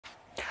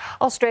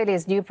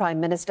Australia's new Prime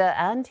Minister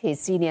and his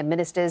senior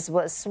ministers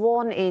were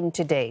sworn in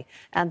today.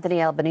 Anthony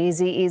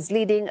Albanese is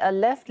leading a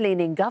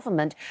left-leaning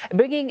government,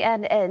 bringing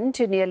an end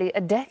to nearly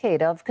a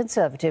decade of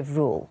Conservative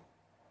rule.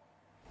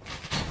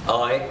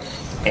 I,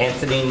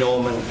 Anthony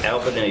Norman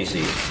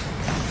Albanese,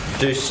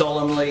 do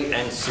solemnly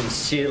and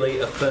sincerely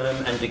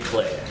affirm and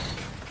declare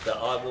that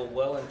I will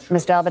well and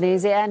truly... Mr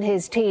Albanese and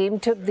his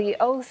team took the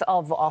oath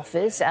of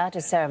office at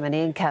a ceremony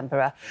in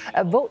Canberra.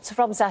 Votes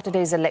from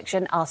Saturday's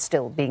election are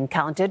still being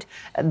counted,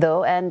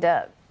 though, and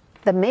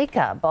the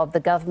makeup of the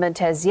government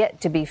has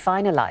yet to be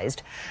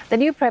finalised. The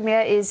new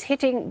Premier is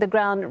hitting the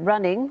ground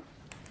running,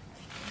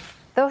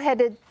 though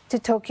headed to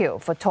Tokyo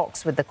for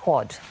talks with the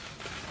Quad.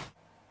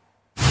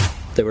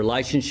 The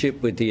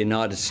relationship with the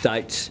United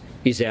States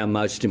is our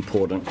most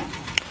important,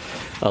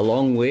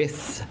 along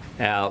with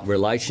our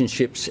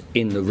relationships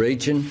in the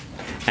region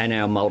and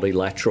our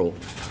multilateral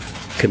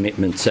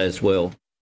commitments as well.